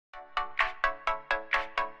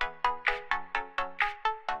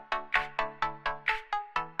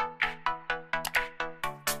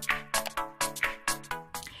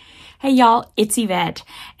Hey y'all, it's Yvette,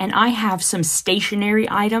 and I have some stationery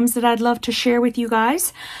items that I'd love to share with you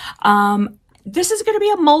guys. This is going to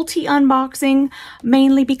be a multi-unboxing,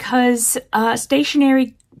 mainly because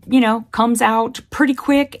stationery, comes out pretty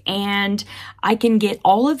quick, and I can get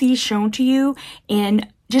all of these shown to you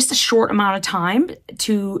in just a short amount of time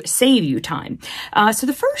to save you time. So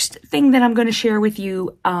the first thing that I'm going to share with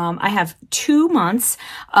you, I have 2 months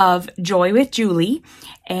of Joy with Julie,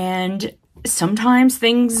 and sometimes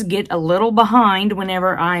things get a little behind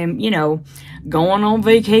whenever I'm, going on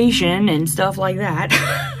vacation and stuff like that.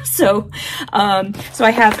 So I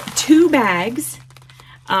have 2 bags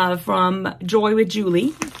from Joy with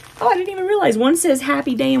Julie. Oh, I didn't even realize one says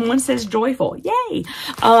happy day and one says joyful. Yay.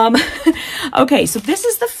 Okay, so this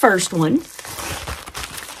is the first one.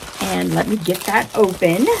 And let me get that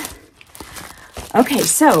open. Okay,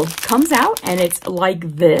 so comes out and it's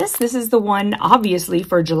like this. This is the one obviously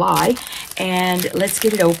for July. And let's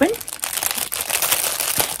get it open.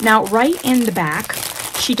 Now, right in the back,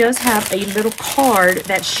 she does have a little card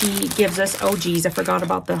that she gives us. Oh, geez, I forgot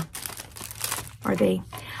about the... Are they...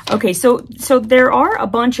 Okay, so there are a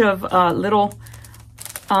bunch of little,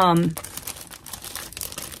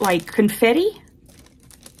 like confetti,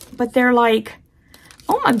 but they're like,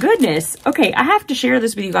 oh my goodness. Okay, I have to share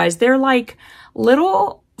this with you guys. They're like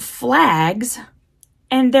little flags,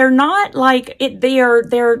 and they're not like it.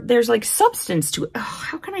 There's like substance to it. Oh,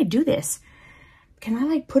 how can I do this? Can I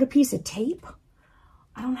like put a piece of tape?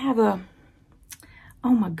 I don't have a... Oh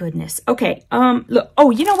my goodness. Okay, look, oh,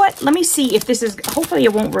 you know what? Let me see if this is, hopefully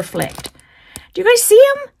it won't reflect. Do you guys see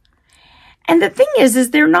them? And the thing is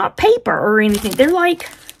they're not paper or anything. They're like,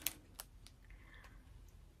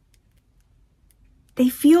 they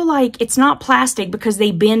feel like it's not plastic because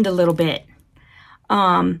they bend a little bit.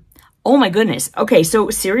 Oh my goodness. Okay, so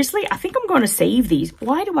seriously, I think I'm going to save these.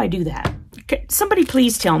 Why do I do that? Somebody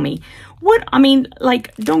please tell me. What, I mean,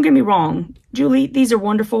 like, don't get me wrong. Julie, these are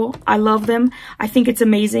wonderful. I love them. I think it's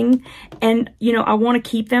amazing. And, I want to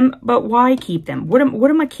keep them, but why keep them? What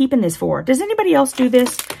am I keeping this for? Does anybody else do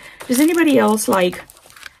this? Does anybody else, like,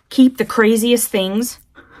 keep the craziest things?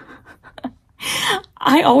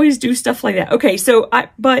 I always do stuff like that. Okay, so,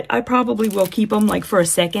 but I probably will keep them, like, for a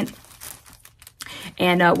second.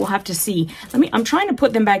 And we'll have to see. I'm trying to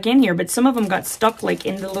put them back in here, but some of them got stuck, like,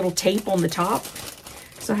 in the little tape on the top.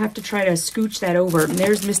 So I have to try to scooch that over. And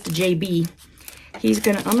there's Mr. JB.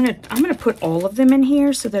 I'm gonna put all of them in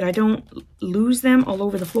here so that I don't lose them all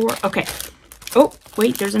over the floor. Okay. Oh,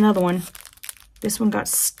 wait, there's another one. This one got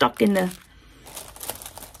stuck in the...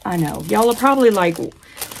 I know. Y'all are probably like...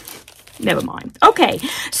 Never mind. Okay,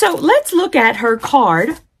 so let's look at her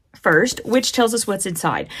card first, which tells us what's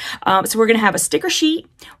inside. So we're gonna have a sticker sheet.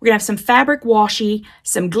 We're gonna have some fabric washi,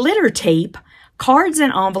 some glitter tape, cards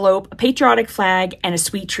and envelope, a patriotic flag, and a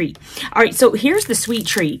sweet treat. All right, so here's the sweet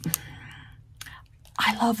treat.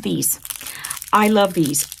 I love these. I love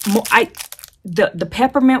these. The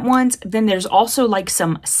peppermint ones, then there's also like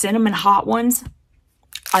some cinnamon hot ones.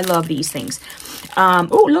 I love these things.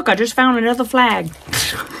 Oh, look, I just found another flag.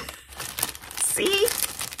 See?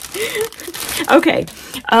 Okay.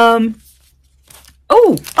 Oh,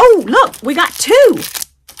 look, we got 2.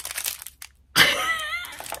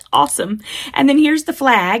 Awesome. And then here's the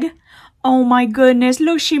flag. Oh my goodness.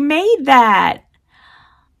 Look, she made that.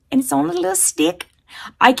 And it's on a little stick.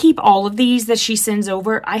 I keep all of these that she sends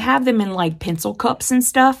over. I have them in like pencil cups and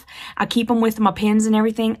stuff. I keep them with my pens and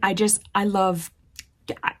everything. I love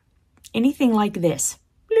anything like this.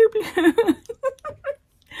 Bloop, bloop.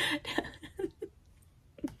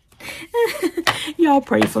 Y'all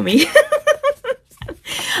pray for me.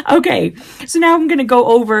 Okay, so now I'm going to go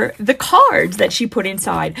over the cards that she put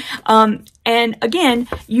inside. And again,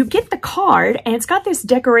 you get the card, and it's got this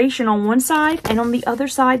decoration on one side, and on the other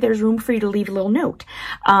side, there's room for you to leave a little note.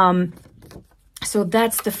 So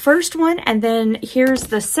that's the first one, and then here's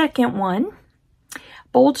the second one.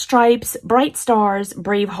 Bold stripes, bright stars,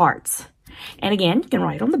 brave hearts. And again, you can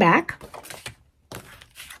write on the back.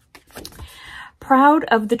 Proud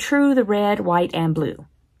of the true, the red, white, and blue.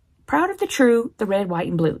 Proud of the true, the red, white,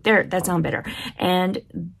 and blue. There, that sounds better. And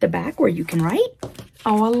the back where you can write.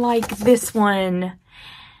 Oh, I like this one.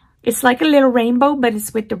 It's like a little rainbow, but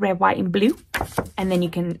it's with the red, white, and blue. And then you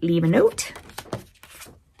can leave a note.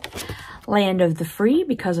 Land of the free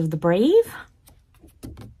because of the brave.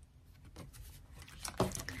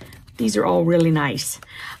 These are all really nice.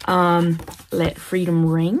 Let freedom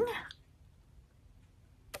ring.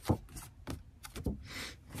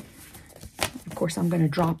 Of course, I'm going to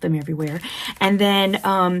drop them everywhere. And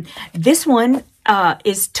then this one,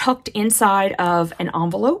 is tucked inside of an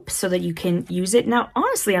envelope so that you can use it. Now,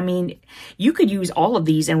 honestly, I mean, you could use all of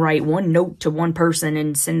these and write one note to one person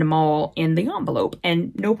and send them all in the envelope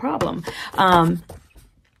and no problem.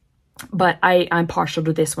 But I'm partial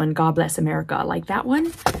to this one. God Bless America. I like that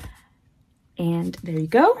one. And there you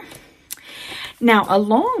go. Now,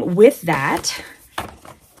 along with that,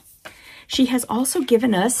 she has also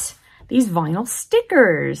given us these vinyl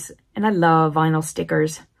stickers. And I love vinyl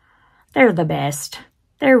stickers. They're the best.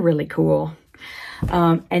 They're really cool.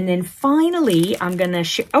 And then finally, I'm going to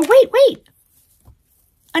share... Oh, wait.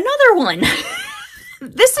 Another one.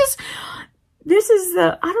 This is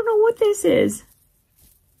the... I don't know what this is.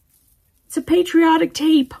 It's a patriotic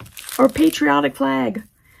tape or patriotic flag.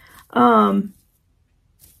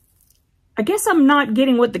 I guess I'm not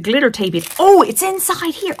getting what the glitter tape is. Oh, it's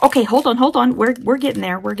inside here. Okay, hold on. We're getting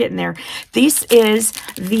there. We're getting there. This is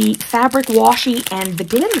the fabric washi and the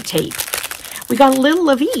glitter tape. We got a little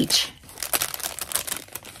of each.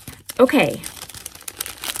 Okay.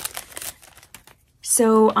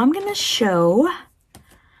 So I'm going to show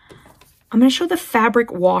the fabric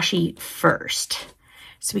washi first.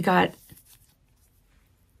 So we got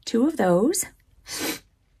 2 of those.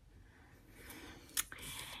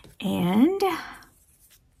 And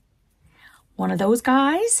 1 of those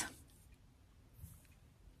guys.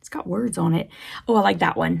 It's got words on it. Oh, I like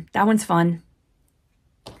that one. That one's fun.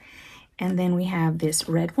 And then we have this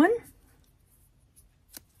red one.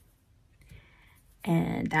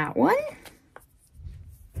 And that one.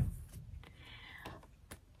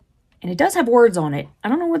 And it does have words on it. I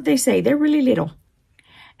don't know what they say. They're really little.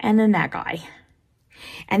 And then that guy.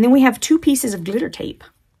 And then we have 2 pieces of glitter tape.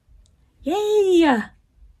 Yay!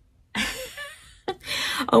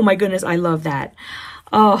 Oh my goodness, I love that.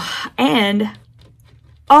 Oh, and...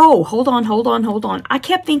 Oh, hold on. I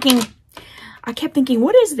kept thinking,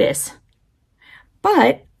 what is this?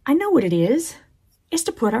 But I know what it is. It's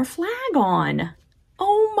to put our flag on.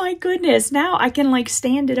 Oh my goodness. Now I can like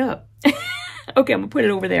stand it up. Okay, I'm gonna put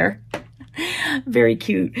it over there. Very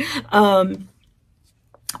cute.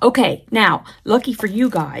 Okay, now, lucky for you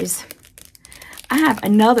guys, I have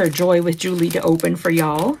another Joy with Julie to open for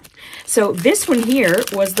y'all. So this one here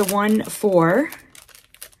was the one for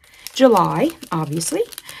July, obviously.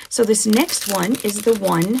 So this next one is the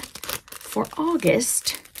one for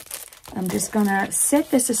August. I'm just gonna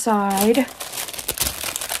set this aside.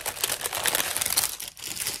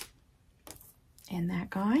 And that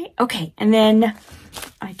guy. Okay, and then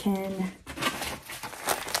I can...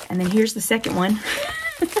 And then here's the second one.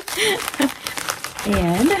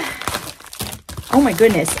 And... Oh my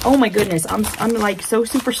goodness. I'm like so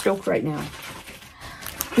super stoked right now.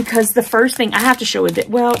 Because the first thing I have to show you,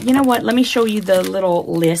 well, you know what? Let me show you the little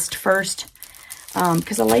list first.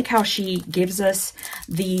 Because I like how she gives us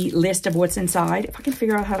the list of what's inside. If I can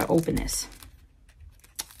figure out how to open this.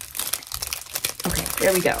 Okay,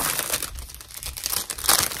 there we go.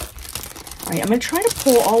 All right, I'm going to try to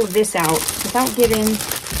pull all of this out without getting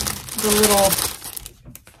the little...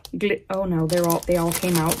 Oh no, they all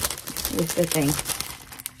came out with the thing.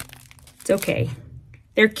 It's okay.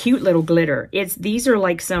 They're cute little glitter. These are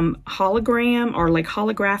like some hologram or like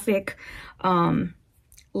holographic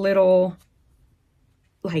little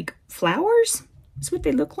like flowers. That's what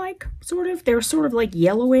they look like, sort of. They're sort of like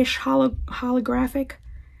yellowish holographic.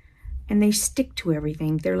 And they stick to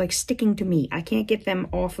everything. They're like sticking to me. I can't get them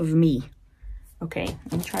off of me. Okay, I'm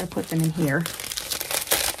gonna try to put them in here.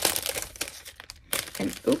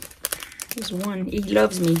 And oop, there's one. He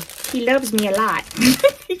loves me. He loves me a lot.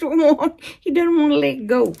 He doesn't want to let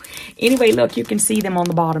go. Anyway, look, you can see them on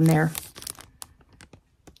the bottom there.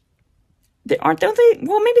 Don't they?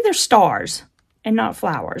 Well, maybe they're stars and not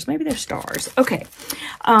flowers. Maybe they're stars. Okay.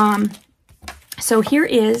 So here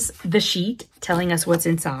is the sheet telling us what's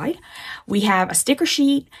inside. We have a sticker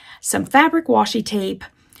sheet, some fabric washi tape,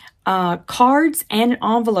 cards and an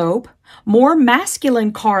envelope. More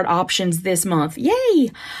masculine card options this month.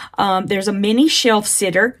 Yay! There's a mini shelf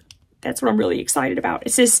sitter. That's what I'm really excited about.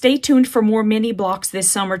 It says, stay tuned for more mini blocks this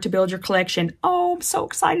summer to build your collection. Oh, I'm so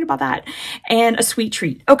excited about that. And a sweet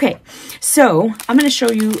treat. Okay, so I'm going to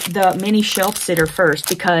show you the mini shelf sitter first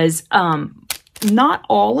because not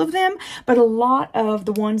all of them, but a lot of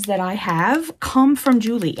the ones that I have come from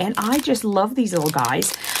Julie. And I just love these little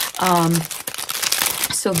guys.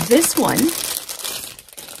 So this one,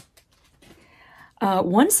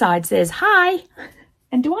 one side says, hi.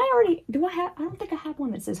 And I don't think I have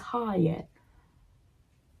one that says hi yet.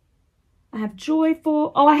 I have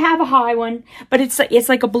joyful. Oh, I have a hi one, but it's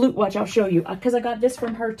like a blue. Watch, I'll show you because I got this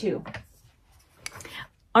from her too.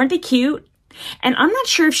 Aren't they cute? And I'm not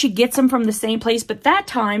sure if she gets them from the same place, but that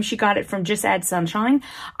time she got it from Just Add Sunshine.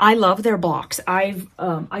 I love their blocks. I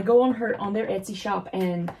go on their Etsy shop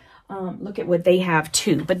and look at what they have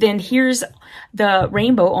too. But then here's the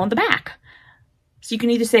rainbow on the back. So you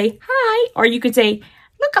can either say hi, or you could say,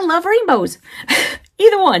 look, I love rainbows.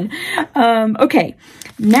 Either one. Okay,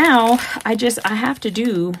 now I have to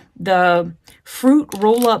do the fruit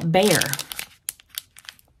roll-up bear.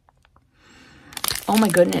 Oh my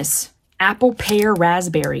goodness. Apple, pear,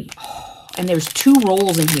 raspberry. Oh, and there's 2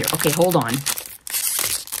 rolls in here. Okay, hold on.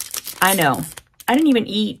 I know. I didn't even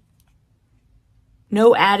eat.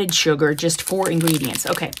 No added sugar, just 4 ingredients.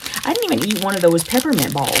 Okay, I didn't even eat one of those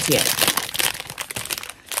peppermint balls yet.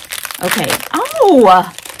 Okay.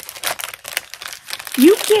 Oh!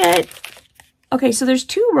 You get... Okay, so there's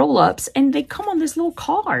 2 roll-ups, and they come on this little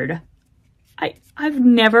card. I've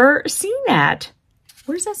never seen that.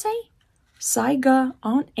 What does that say? Saiga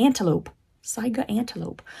antelope. Saiga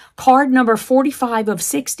antelope. Card number 45 of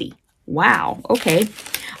 60. Wow. Okay.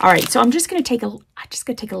 All right. So I'm just gonna take a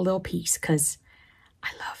little piece because I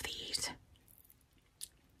love these.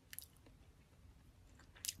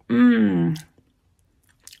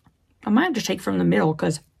 I might have to take from the middle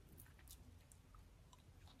because,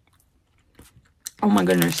 oh my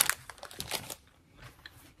goodness,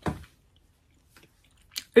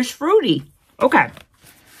 it's fruity. Okay.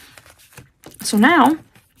 So now,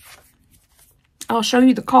 I'll show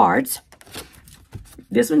you the cards.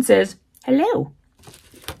 This one says, hello.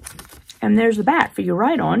 And there's the back for you to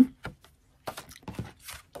write on.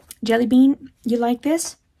 Jellybean, you like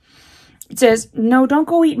this? It says, no, don't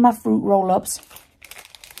go eat my fruit roll-ups.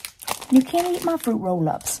 You can't eat my fruit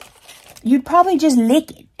roll-ups. You'd probably just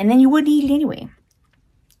lick it, and then you wouldn't eat it anyway.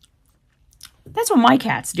 That's what my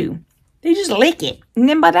cats do. They just lick it. And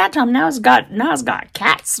then by that time, now it's got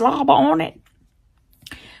cat slobber on it.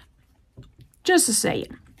 Just to say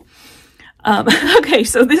it. Okay,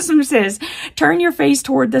 so this one says, turn your face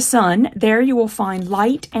toward the sun. There you will find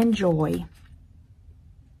light and joy.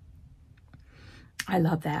 I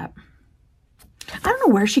love that. I don't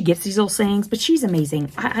know where she gets these little sayings, but she's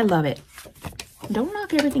amazing. I love it. Don't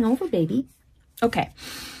knock everything over, baby. Okay.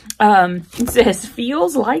 It says,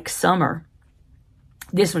 feels like summer.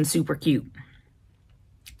 This one's super cute.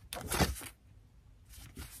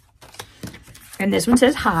 And this one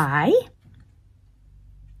says, hi.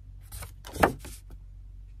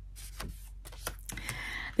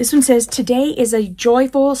 This one says, today is a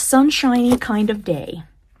joyful, sunshiny kind of day.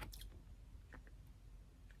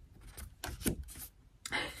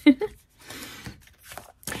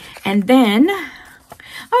 And then,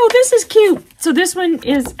 oh, this is cute. So this one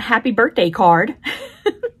is happy birthday card.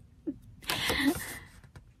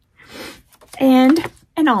 And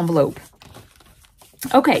an envelope.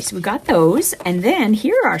 Okay, so we got those. And then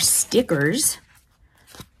here are stickers.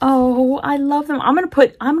 Oh, I love them.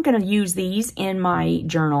 I'm gonna use these in my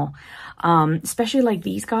journal. Especially like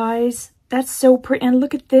these guys. That's so pretty. And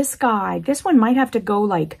look at this guy. This one might have to go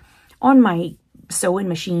like on my sewing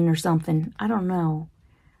machine or something. I don't know.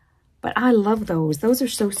 But I love those. Those are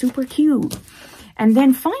so super cute. And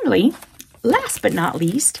then finally, last but not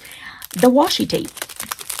least, the washi tape.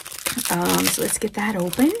 So let's get that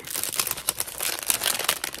open.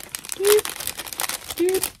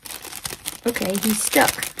 Okay, he's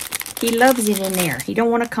stuck. He loves it in there. He don't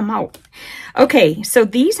want to come out. Okay, so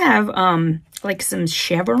these have like some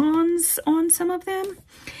chevrons on some of them.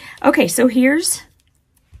 Okay, so here's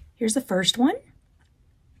the first one.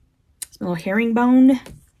 It's a little herringbone.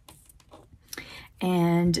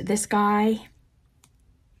 And this guy.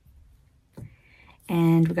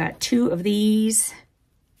 And we got 2 of these.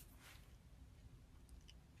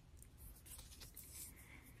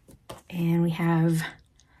 And we have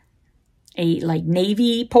a like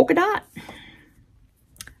navy polka dot,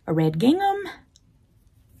 a red gingham,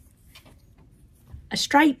 a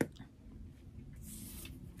stripe,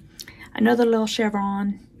 another little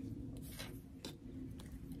chevron,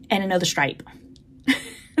 and another stripe.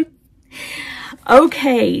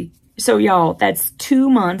 Okay, so y'all, that's 2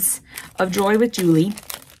 months of Joy with Julie.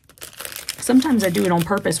 Sometimes I do it on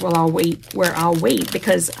purpose while I'll wait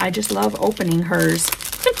because I just love opening hers.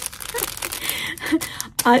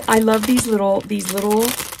 I love these little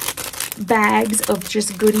bags of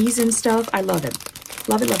just goodies and stuff. I love it.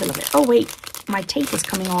 Love it, love it, love it. Oh, wait. My tape is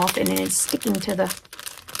coming off and then it's sticking to the...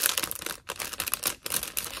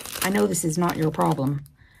 I know this is not your problem,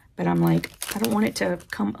 but I'm like, I don't want it to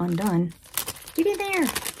come undone. Get in there.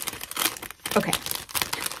 Okay.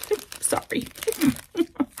 Sorry.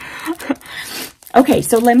 Okay,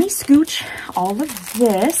 so let me scooch all of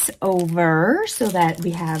this over so that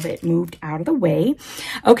we have it moved out of the way.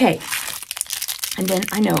 Okay, And then,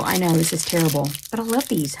 I know, this is terrible, but I love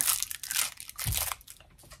these.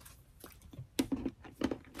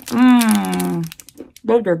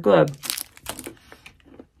 Those are good.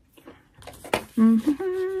 Can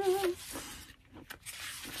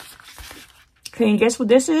you guess what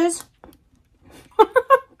this is?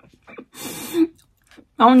 I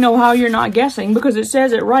don't know how you're not guessing because it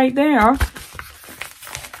says it right there.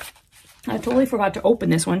 I totally forgot to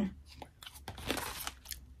open this one.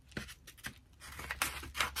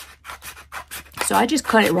 So I just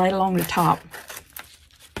cut it right along the top.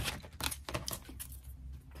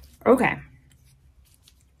 Okay.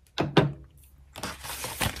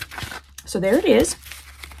 So there it is.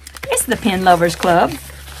 It's the Pen Lovers Club.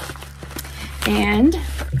 And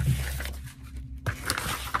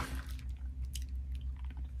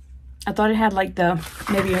I thought it had like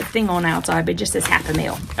maybe a thing on the outside, but it just says half a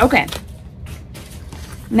mil. Okay.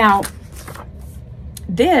 Now,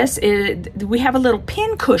 this is, we have a little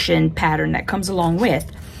pin cushion pattern that comes along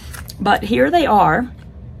with, but here they are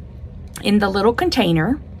in the little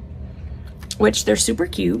container, which they're super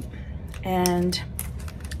cute, and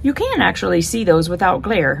you can actually see those without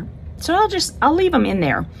glare. So I'll leave them in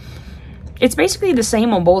there. It's basically the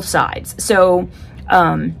same on both sides. So,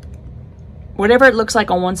 whatever it looks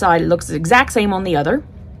like on one side, it looks the exact same on the other.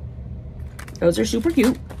 Those are super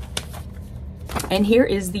cute. And here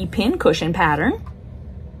is the pin cushion pattern.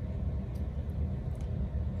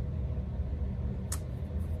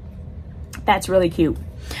 That's really cute.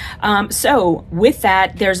 So with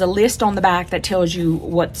that, there's a list on the back that tells you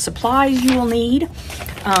what supplies you will need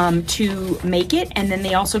to make it. And then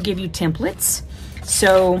they also give you templates.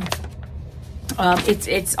 So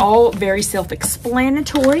it's all very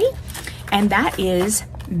self-explanatory. And that is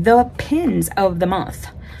the pins of the month.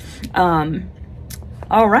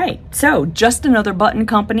 All right, so just another button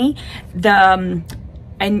company.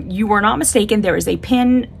 And you were not mistaken, there is a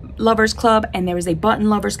Pen Lovers Club and there is a Button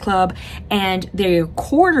Lovers Club, and they're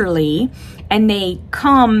quarterly, and they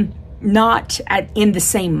come not in the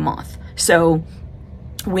same month. So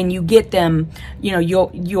when you get them, you know,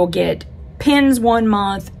 you'll get pins 1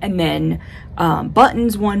 month, and then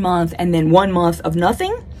buttons 1 month, and then 1 month of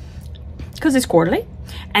nothing, because it's quarterly.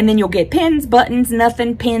 And then you'll get pins, buttons,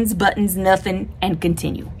 nothing, pins, buttons, nothing, and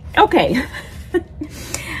continue. Okay.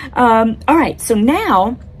 All right, so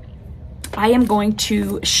now I am going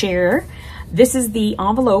to share. This is the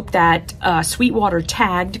envelope that Sweetwater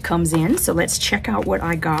Tagged comes in. So let's check out what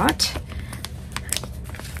I got.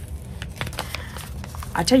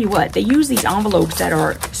 I tell you what, they use these envelopes that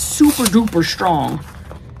are super duper strong.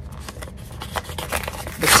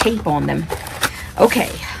 The tape on them.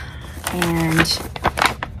 Okay, and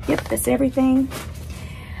yep, that's everything.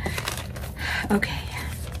 Okay,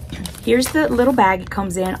 here's the little bag it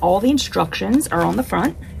comes in. All the instructions are on the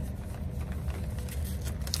front.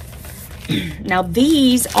 Now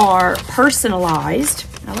these are personalized.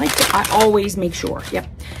 I always make sure, yep.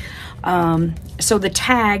 So the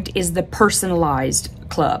Tagged is the personalized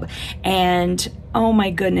club. And oh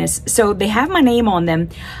my goodness. So they have my name on them,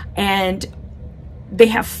 and they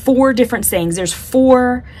have 4 different sayings. There's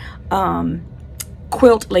 4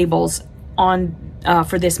 quilt labels on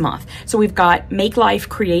for this month. So we've got Make Life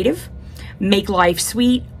Creative, Make Life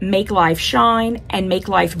Sweet, Make Life Shine, and Make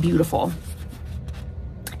Life Beautiful.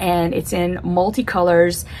 And it's in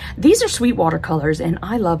multicolors. These are Sweetwater colors, and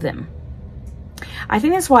I love them. I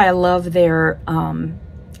think that's why I love their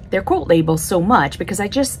quilt labels so much, because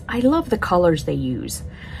I love the colors they use.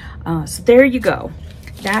 So there you go.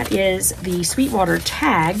 That is the Sweetwater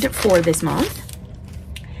Tagged for this month.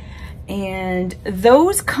 And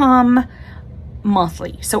those come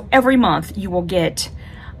monthly. So every month you will get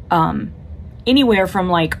anywhere from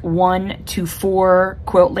like 1 to 4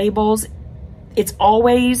 quilt labels. It's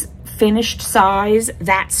always finished size,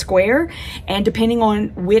 that square, and depending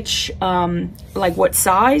on which, like what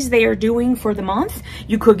size they are doing for the month,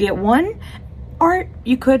 you could get 1, or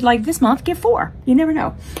you could, like this month, get 4. You never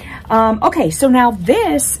know. Okay, so now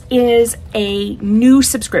this is a new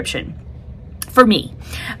subscription for me.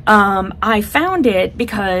 I found it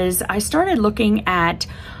because I started looking at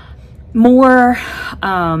more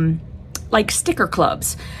like sticker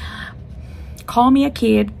clubs. Call me a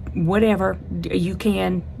kid, whatever, you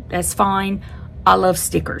can, that's fine. I love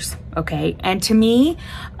stickers, okay? And to me,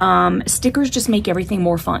 stickers just make everything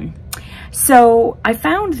more fun. So I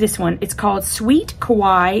found this one. It's called Sweet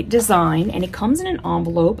Kawaii Design, and it comes in an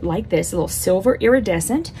envelope like this, a little silver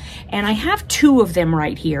iridescent. And I have 2 of them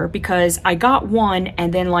right here because I got one,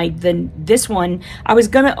 and then like this one, I was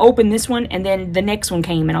gonna open this one, and then the next one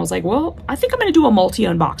came, and I was like, well, I think I'm gonna do a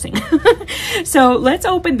multi-unboxing. So let's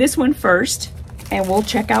open this one first, and we'll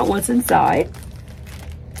check out what's inside.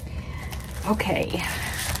 Okay,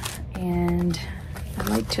 and I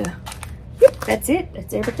like to, yep, that's it,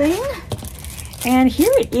 that's everything. And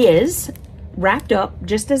here it is, wrapped up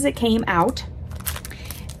just as it came out.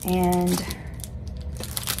 And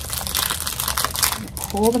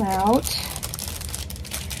pull them out.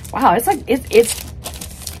 Wow, it's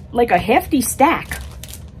like a hefty stack.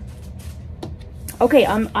 Okay,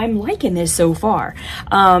 I'm liking this so far.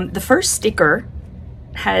 The first sticker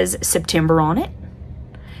has September on it.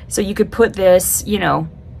 So you could put this, you know,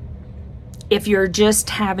 if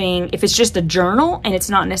it's just a journal and it's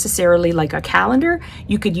not necessarily like a calendar,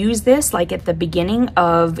 you could use this like at the beginning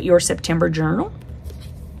of your September journal.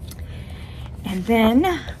 And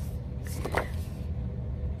then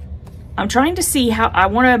I'm trying to see how, I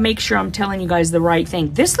want to make sure I'm telling you guys the right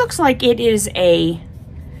thing. This looks like it is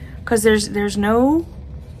because there's no,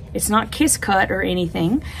 it's not kiss cut or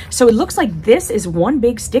anything. So it looks like this is one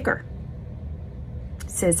big sticker.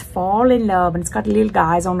 It says fall in love, and it's got little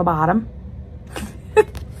guys on the bottom.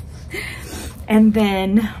 And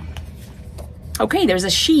then, okay, there's a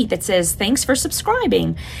sheet that says, thanks for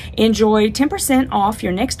subscribing. Enjoy 10% off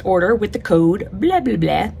your next order with the code blah, blah,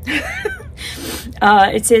 blah.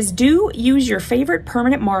 It says, do use your favorite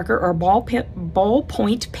permanent marker or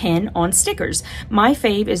ballpoint pen on stickers. My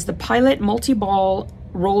fave is the Pilot multi-ball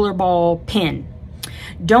rollerball pen.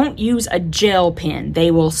 Don't use a gel pen. They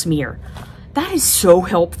will smear. That is so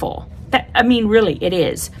helpful. I mean, really, it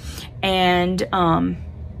is. And,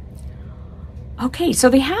 okay, so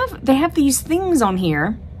they have these things on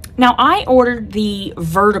here. Now, I ordered the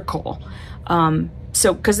vertical.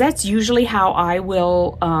 So, because that's usually how I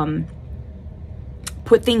will,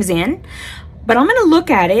 put things in, but I'm going to look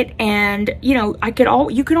at it, and you know,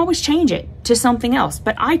 you can always change it to something else,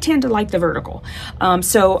 but I tend to like the vertical.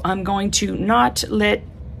 So I'm going to not let,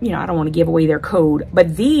 you know, I don't want to give away their code,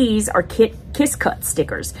 but these are kiss cut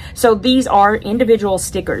stickers. So these are individual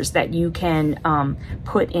stickers that you can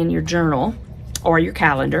put in your journal or your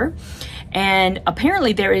calendar. And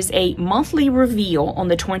apparently there is a monthly reveal on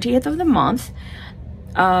the 20th of the month.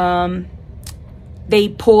 They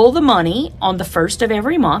pull the money on the 1st of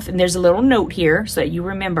every month, and there's a little note here so that you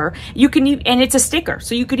remember. You can, and it's a sticker,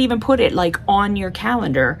 so you could even put it like on your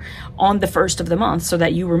calendar on the 1st of the month so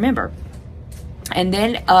that you remember. And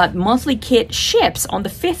then monthly kit ships on the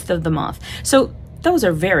 5th of the month. So those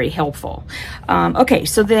are very helpful. Okay,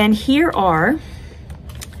 so then here are,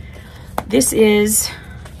 this is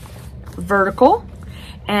vertical,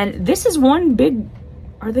 and this is one big,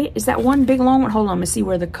 is that one big long one? Hold on, let's see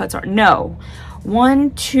where the cuts are. No.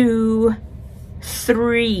 1, 2,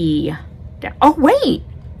 3. Oh, wait.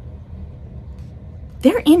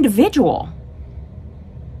 They're individual.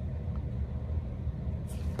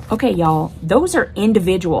 Okay, y'all. Those are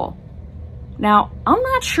individual. Now, I'm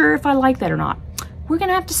not sure if I like that or not. We're going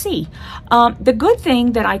to have to see. The good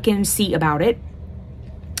thing that I can see about it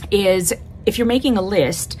is if you're making a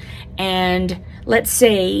list, and let's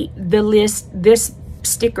say the list, this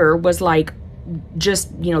sticker was like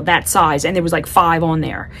just, you know, that size, and there was like 5 on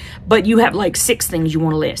there, but you have like 6 things you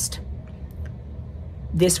want to list.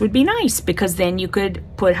 This would be nice, because then you could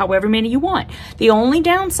put however many you want. The only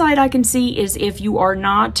downside I can see is if you are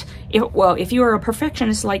not, if you are a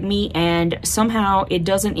perfectionist like me and somehow it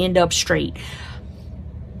doesn't end up straight.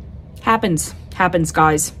 Happens,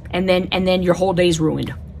 guys. And then your whole day's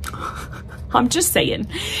ruined. I'm just saying.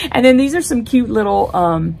 And then these are some cute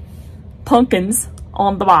little pumpkins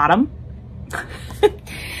on the bottom.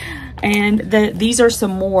 And these are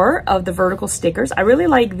some more of the vertical stickers. I really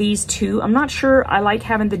like these two. I'm not sure I like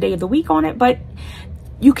having the day of the week on it, but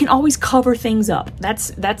you can always cover things up. That's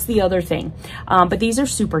the other thing. But these are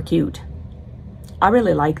super cute. I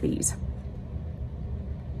really like these.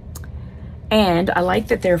 And I like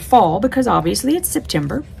that they're fall, because obviously it's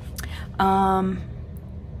September.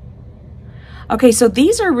 Okay, so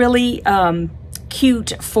these are really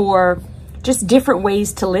cute for just different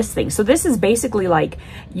ways to list things. So this is basically like,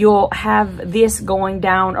 you'll have this going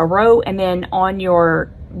down a row, and then on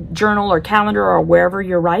your journal or calendar or wherever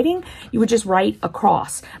you're writing, you would just write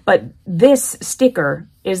across. But this sticker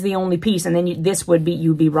is the only piece, and then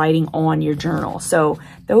you'd be writing on your journal. So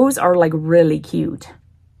those are like really cute.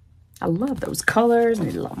 I love those colors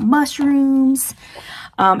and the little mushrooms.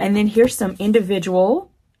 And then here's some individual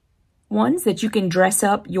ones that you can dress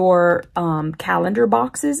up your calendar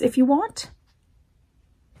boxes if you want.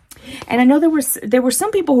 And I know there were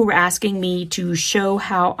some people who were asking me to show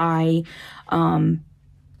how I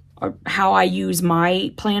use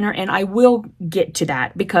my planner, and I will get to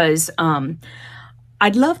that, because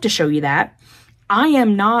I'd love to show you that. I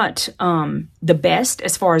am not the best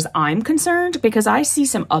as far as I'm concerned, because I see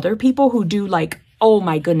some other people who do like, oh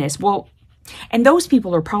my goodness, well, And those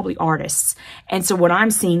people are probably artists. And so what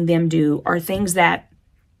I'm seeing them do are things that,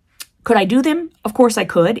 could I do them? Of course I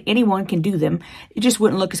could. Anyone can do them. It just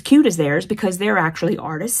wouldn't look as cute as theirs because they're actually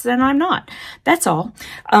artists and I'm not. That's all.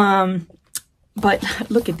 But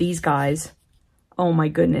look at these guys. Oh my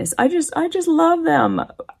goodness. I just love them.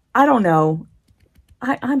 I don't know.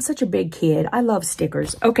 I'm such a big kid. I love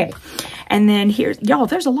stickers. Okay. And then here's, y'all,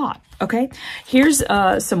 there's a lot. Okay. Here's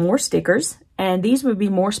some more stickers. And these would be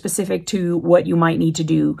more specific to what you might need to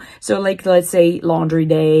do. So like, let's say laundry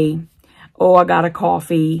day. Oh, I got a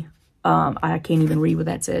coffee. I can't even read what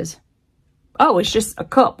that says. Oh, it's just a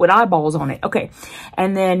cup with eyeballs on it. Okay.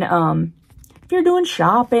 And then, if you're doing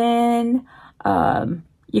shopping,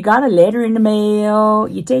 you got a letter in the mail,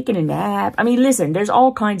 you're taking a nap. I mean, listen, there's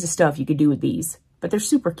all kinds of stuff you could do with these, but they're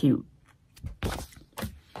super cute.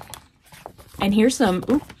 And here's some,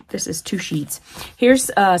 ooh, this is 2 sheets. Here's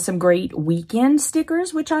some great weekend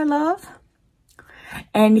stickers, which I love.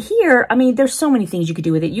 And here, I mean, there's so many things you could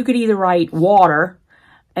do with it. You could either write water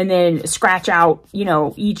and then scratch out, you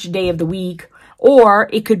know, each day of the week. Or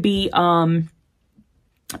it could be,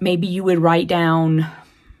 maybe you would write down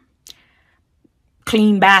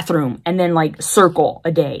clean bathroom and then like circle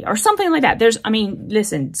a day or something like that. There's, I mean,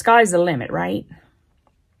 listen, sky's the limit, right?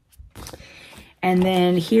 And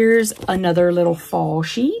then here's another little fall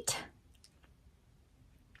sheet.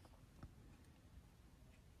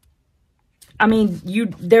 I mean,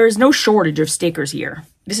 there is no shortage of stickers here.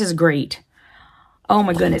 This is great. Oh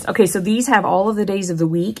my goodness. Okay, so these have all of the days of the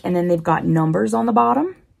week and then they've got numbers on the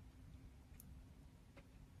bottom.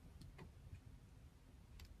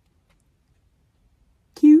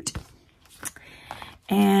 Cute.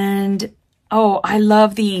 And, oh, I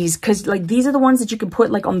love these because like these are the ones that you can put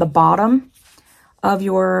like on the bottom of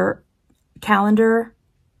your calendar,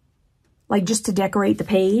 like just to decorate the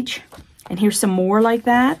page. And here's some more like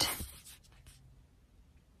that.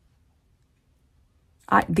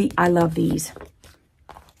 I love these.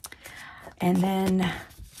 And then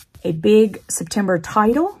a big September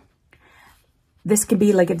title. This could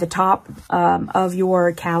be like at the top of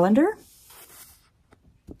your calendar.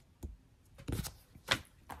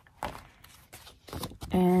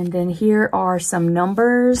 And then here are some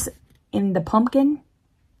numbers in the pumpkin.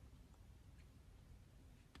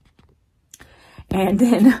 And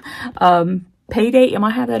then payday. Am I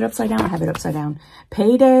have that upside down? I have it upside down.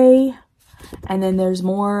 Payday. And then there's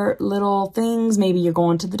more little things. Maybe you're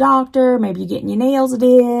going to the doctor. Maybe you're getting your nails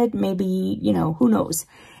did. Maybe, you know, who knows.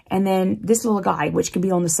 And then this little guy, which could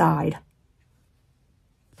be on the side.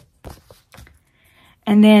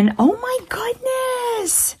 And then, oh my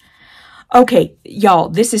goodness. Okay, y'all,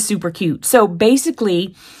 this is super cute. So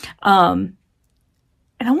basically, and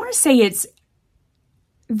I want to say it's,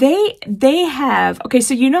 they have, okay,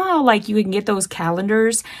 so you know how like you can get those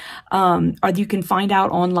calendars, or you can find out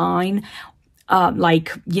online,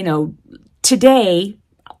 like, you know, today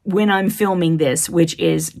when I'm filming this, which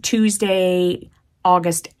is Tuesday,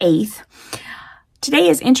 August 8th, today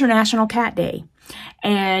is International Cat Day.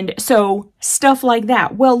 And so stuff like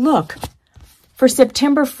that. Well, look, for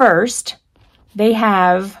September 1st, they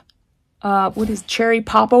have, what is Cherry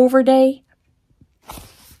Popover Day?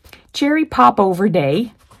 Cherry Popover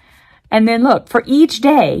Day. And then look, for each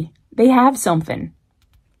day, they have something.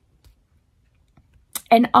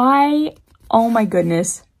 And oh my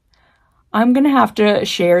goodness, I'm going to have to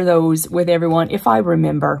share those with everyone if I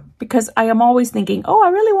remember. Because I am always thinking, oh, I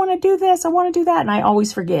really want to do this. I want to do that. And I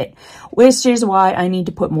always forget. Which is why I need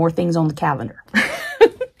to put more things on the calendar.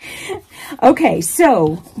 Okay,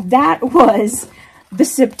 so that was the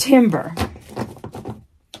September.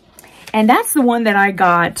 And that's the one that I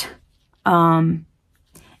got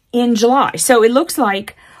in July. So it looks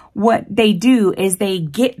like what they do is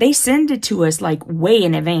they send it to us like way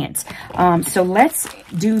in advance. So let's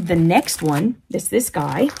do the next one. This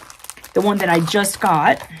guy, the one that I just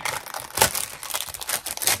got.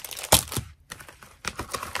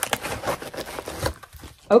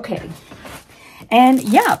 Okay. And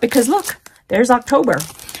yeah, because look, there's October.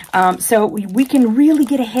 So we can really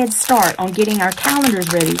get a head start on getting our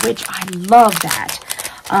calendars ready, which I love that.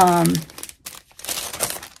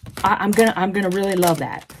 I'm gonna really love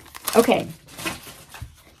that. Okay.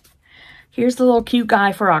 Here's the little cute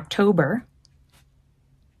guy for October.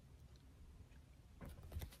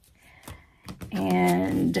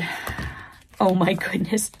 And oh my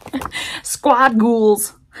goodness. Squad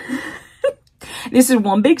ghouls. This is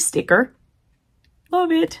one big sticker.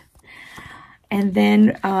 Love it. And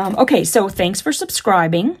then, okay, so thanks for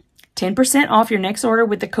subscribing. 10% off your next order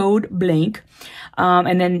with the code BLANK.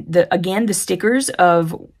 And then, again, the stickers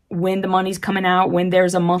of when the money's coming out, when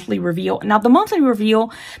there's a monthly reveal. Now, the monthly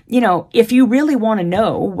reveal, you know, if you really want to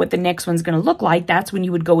know what the next one's going to look like, that's when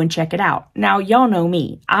you would go and check it out. Now, y'all know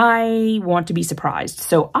me. I want to be surprised,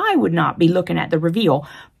 so I would not be looking at the reveal.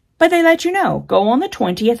 But they let you know. Go on the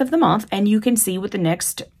 20th of the month, and you can see what the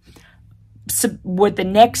next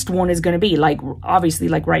one is going to be. Like, obviously,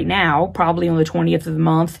 like right now, probably on the 20th of the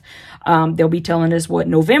month, they'll be telling us what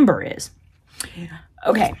November is.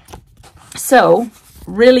 Okay, so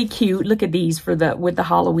really cute. Look at these with the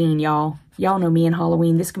Halloween, y'all. Y'all know me in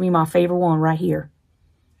Halloween. This could be my favorite one right here.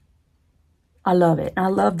 I love it. I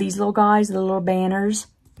love these little guys, the little banners.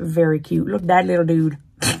 Very cute. Look at that little dude.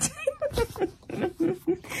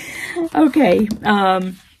 Okay.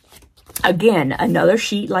 Again, another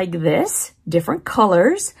sheet like this, different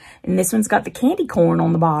colors, and this one's got the candy corn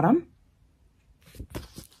on the bottom.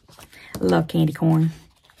 Love candy corn.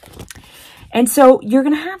 And so you're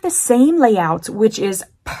going to have the same layouts, which is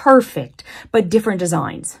perfect, but different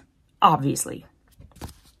designs, obviously.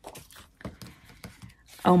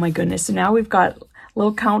 Oh my goodness. So now we've got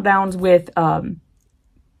little countdowns with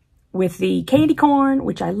the candy corn,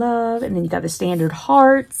 which I love. And then you got the standard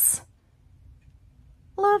hearts.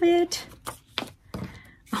 Love it.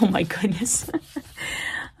 Oh my goodness.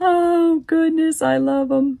 Oh goodness. I love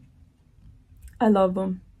them. I love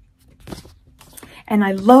them. And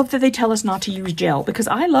I love that they tell us not to use gel, because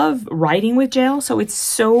I love writing with gel. So it's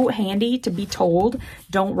so handy to be told,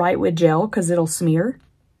 don't write with gel because it'll smear.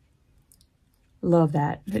 Love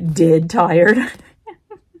that. Dead tired.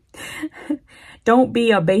 Don't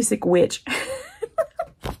be a basic witch.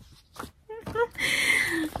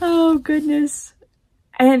 Oh, goodness.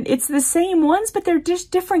 And it's the same ones, but they're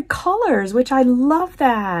just different colors, which I love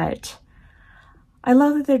that. I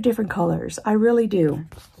love that they're different colors. I really do.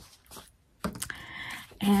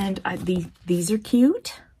 And these are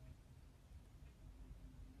cute.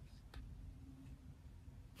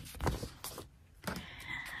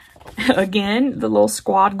 Again, the little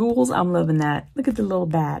squad ghouls. I'm loving that. Look at the little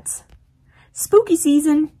bats. Spooky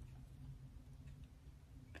season.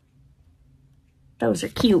 Those are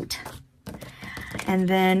cute. And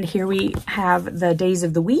then here we have the days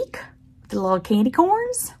of the week. The little candy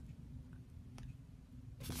corns.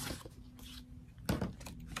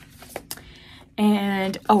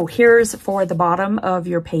 And, oh, here's for the bottom of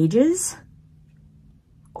your pages.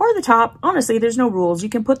 Or the top. Honestly, there's no rules. You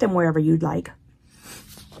can put them wherever you'd like.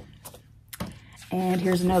 And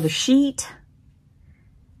here's another sheet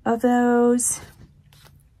of those.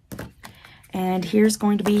 And here's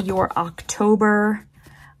going to be your October,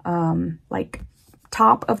 like,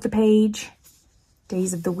 top of the page.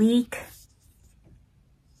 Days of the week.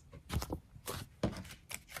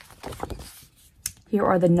 Here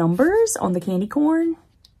are the numbers on the candy corn.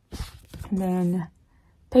 And then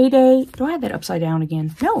payday. Do I have that upside down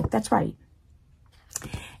again? No, that's right.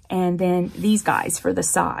 And then these guys for the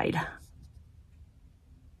side.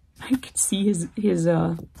 I can see his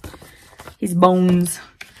bones.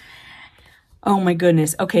 Oh my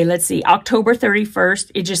goodness. Okay, let's see. October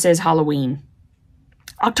 31st, it just says Halloween.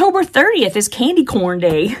 October 30th is Candy Corn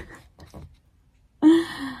Day.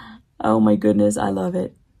 Oh my goodness, I love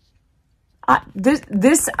it.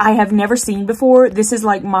 This I have never seen before. This is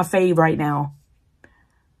like my fave right now.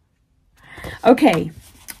 Okay.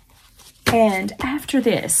 And after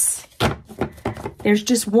this, there's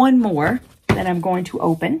just one more that I'm going to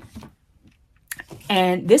open.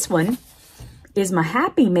 And this one is my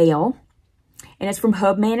Happy Mail. And it's from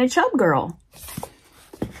Hubman and Chubgirl.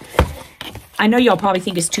 I know y'all probably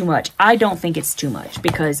think it's too much. I don't think it's too much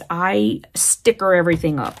because I sticker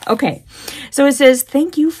everything up. Okay, so it says,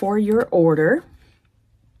 thank you for your order.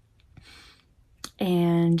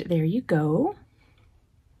 And there you go.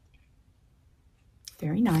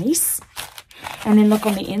 Very nice. And then look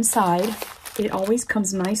on the inside. It always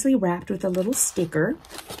comes nicely wrapped with a little sticker.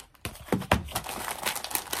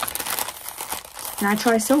 And I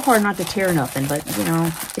try so hard not to tear nothing, but, you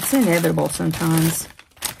know, it's inevitable sometimes.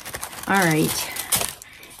 All right.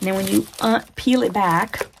 And then when you peel it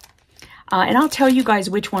back, and I'll tell you guys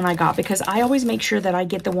which one I got, because I always make sure that I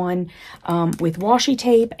get the one with washi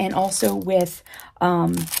tape and also with,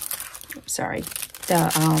 the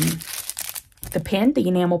pin, the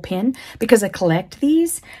enamel pin, because I collect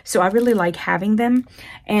these. So I really like having them.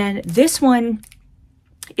 And this one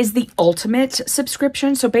is the ultimate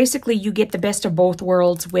subscription. So basically you get the best of both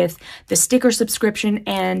worlds with the sticker subscription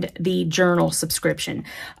and the journal subscription.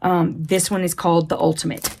 This one is called the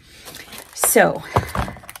ultimate. So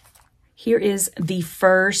here is the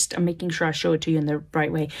first, I'm making sure I show it to you in the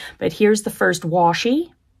right way, but here's the first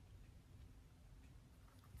washi.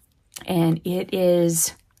 And it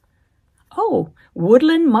is, Oh,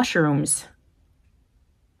 woodland mushrooms.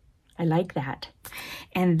 I like that.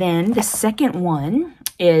 And then the second one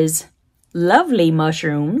is lovely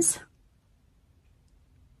mushrooms.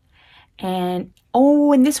 And,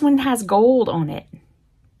 oh, and this one has gold on it.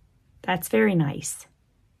 That's very nice.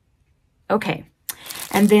 Okay.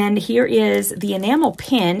 And then here is the enamel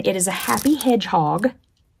pin. It is a happy hedgehog.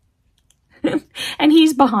 And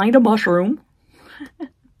he's behind a mushroom.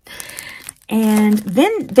 And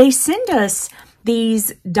then they send us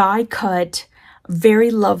these die-cut,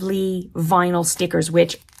 very lovely vinyl stickers,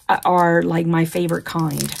 which are like my favorite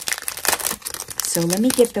kind. So let me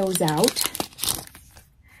get those out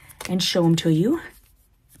and show them to you.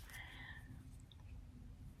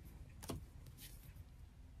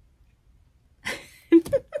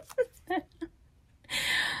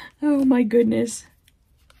 Oh my goodness.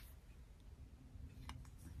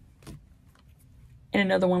 And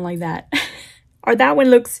another one like that. Or that one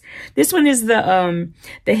looks, this one is the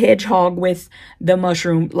hedgehog with the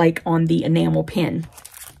mushroom like on the enamel pin.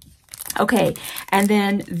 Okay, and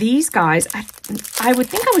then these guys, I would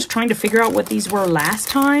think I was trying to figure out what these were last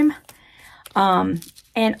time.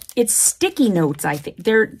 And it's sticky notes, I think.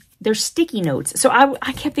 They're sticky notes. So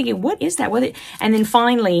I kept thinking, what is that? And then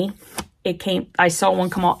finally, it came, I saw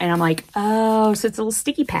one come out and I'm like, oh, so it's a little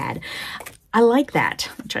sticky pad. I like that.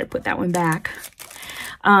 I'll try to put that one back.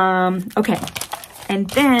 Okay. And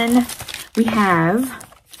then we have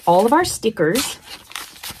all of our stickers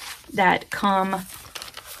that come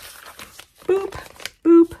boop,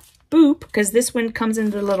 boop, boop, because this one comes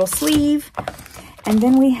in the little sleeve. And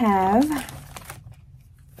then we have,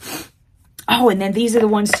 oh, and then these are the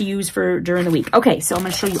ones to use for during the week. Okay, so I'm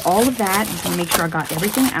going to show you all of that. I'm going to make sure I got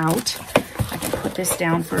everything out. I can put this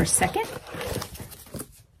down for a second.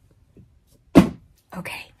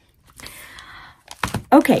 Okay.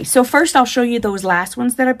 Okay, so first I'll show you those last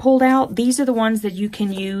ones that I pulled out. These are the ones that you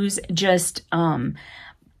can use just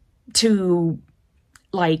to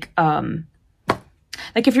like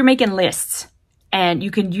if you're making lists and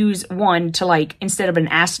you can use one to like, instead of an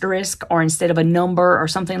asterisk or instead of a number or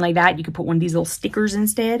something like that, you can put one of these little stickers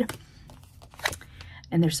instead.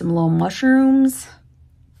 And there's some little mushrooms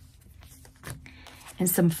and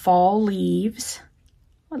some fall leaves.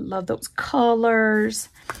 I love those colors.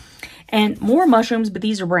 And more mushrooms, but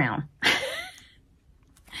these are brown.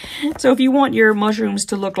 So if you want your mushrooms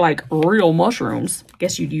to look like real mushrooms, I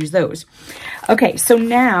guess you'd use those. Okay, so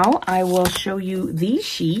now I will show you these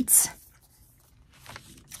sheets.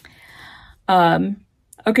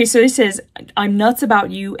 Okay, so it says, I'm nuts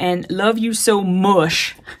about you and love you so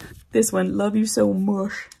mush. This one, love you so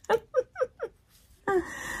mush.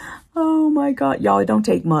 Oh my God, y'all, it don't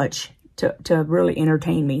take much to really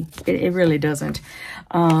entertain me. It really doesn't.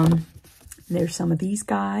 There's some of these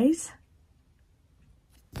guys.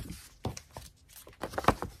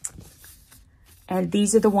 And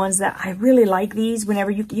these are the ones that I really like these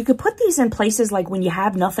whenever you could put these in places like when you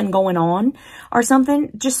have nothing going on or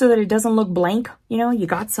something, just so that it doesn't look blank. You know, you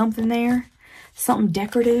got something there, something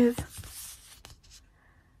decorative.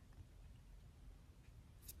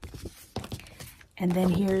 And then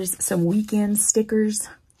here's some weekend stickers.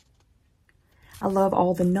 I love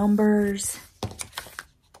all the numbers.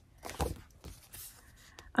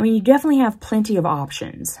 I mean, you definitely have plenty of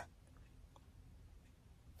options.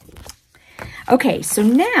 Okay, so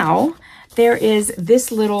now there is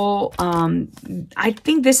this little, I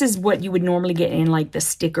think this is what you would normally get in like the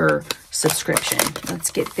sticker subscription. Let's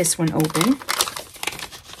get this one open.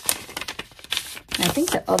 I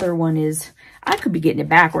think the other one is, I could be getting it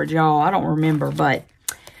backwards, y'all. I don't remember, but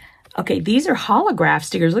okay, these are holograph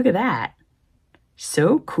stickers. Look at that.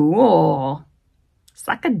 So cool.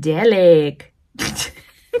 Psychedelic.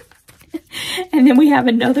 And then we have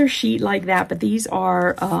another sheet like that, but these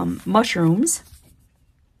are mushrooms.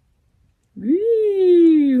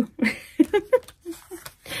 Woo.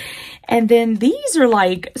 And then these are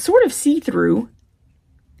like sort of see-through.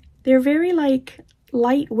 They're very like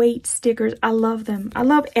lightweight stickers. I love them. I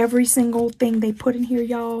love every single thing they put in here,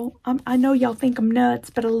 y'all. I know y'all think I'm nuts,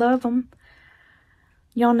 but I love them.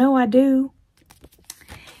 Y'all know I do.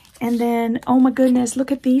 And then, oh my goodness,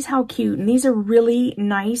 look at these, how cute. And these are really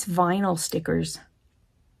nice vinyl stickers.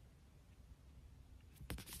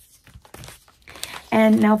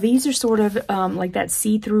 And now these are sort of like that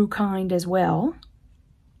see-through kind as well.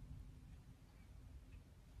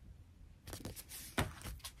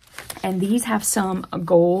 And these have some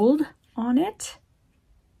gold on it.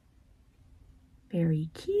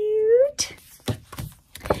 Very cute.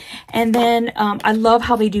 And then I love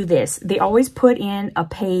how they do this. They always put in a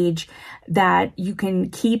page that you can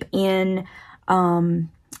keep in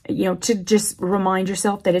you know, to just remind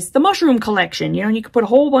yourself that it's the mushroom collection. You know, you can put a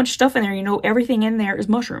whole bunch of stuff in there. You know, everything in there is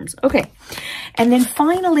mushrooms. Okay. And then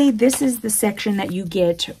finally, this is the section that you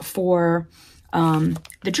get for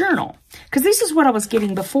the journal. Because this is what I was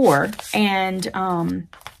getting before. And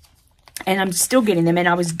I'm still getting them. And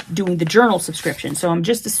I was doing the journal subscription. So I'm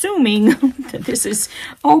just assuming that this is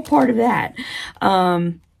all part of that.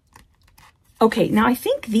 Okay. Now, I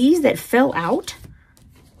think these that fell out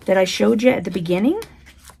that I showed you at the beginning,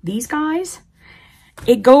 these guys,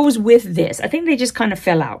 it goes with this. I think they just kind of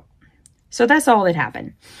fell out. So that's all that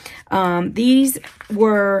happened. These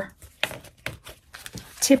were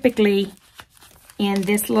typically in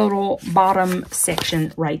this little bottom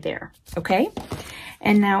section right there. Okay.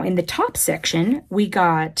 And now in the top section, we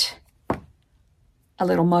got a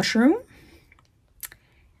little mushroom,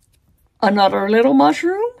 another little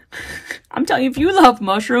mushroom. I'm telling you, if you love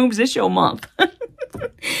mushrooms, it's your month.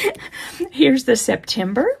 Here's the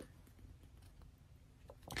September.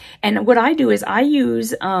 And what I do is I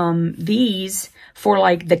use these for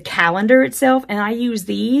like the calendar itself. And I use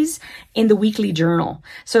these in the weekly journal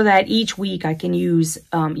so that each week I can use,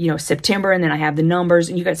 you know, September, and then I have the numbers.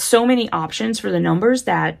 And you got so many options for the numbers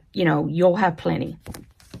that, you know, you'll have plenty.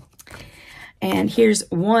 And here's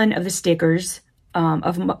one of the stickers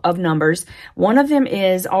of numbers. One of them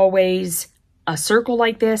is always a circle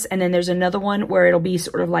like this, and then there's another one where it'll be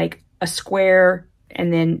sort of like a square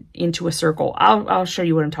and then into a circle. I'll show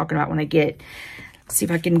you what I'm talking about when I get, see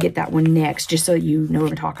if I can get that one next, just so you know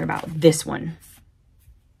what I'm talking about. This one.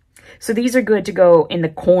 So these are good to go in the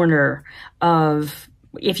corner of,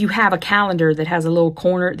 if you have a calendar that has a little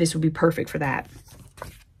corner, this would be perfect for that.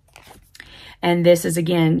 And this is,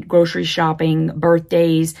 again, grocery shopping,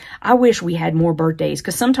 birthdays. I wish we had more birthdays,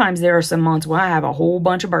 because sometimes there are some months where I have a whole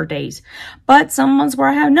bunch of birthdays, but some months where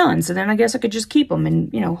I have none. So then I guess I could just keep them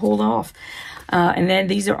and, you know, hold off. And then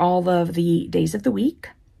these are all of the days of the week.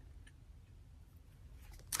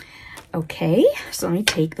 Okay, so let me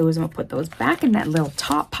take those. I'm going to put those back in that little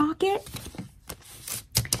top pocket.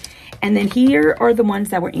 And then here are the ones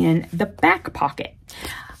that were in the back pocket.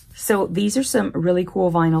 So these are some really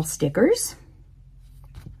cool vinyl stickers.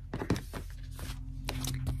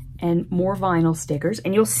 And more vinyl stickers.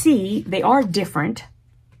 And you'll see they are different.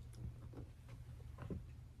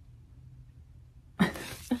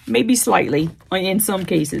 Maybe slightly in some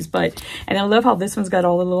cases. But, and I love how this one's got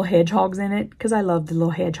all the little hedgehogs in it, because I love the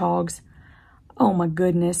little hedgehogs. Oh my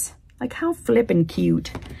goodness. Like, how flippin'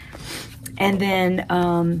 cute. And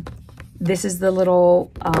then this is the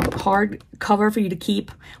little hard cover for you to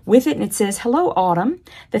keep with it. And it says, "Hello, Autumn.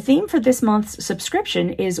 The theme for this month's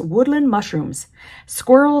subscription is woodland mushrooms.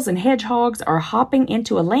 Squirrels and hedgehogs are hopping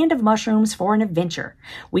into a land of mushrooms for an adventure.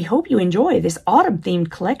 We hope you enjoy this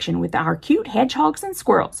autumn-themed collection with our cute hedgehogs and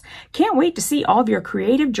squirrels. Can't wait to see all of your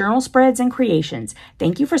creative journal spreads and creations.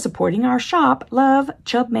 Thank you for supporting our shop. Love,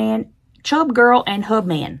 Chubgirl, and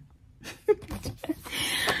Hubman."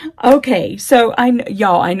 Okay, so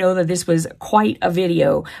y'all, I know that this was quite a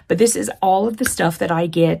video, but this is all of the stuff that I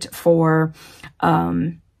get for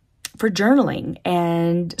journaling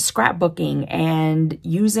and scrapbooking and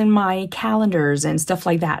using my calendars and stuff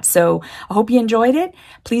like that. So I hope you enjoyed it.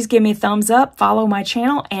 Please give me a thumbs up, follow my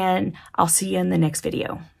channel, and I'll see you in the next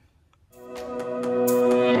video.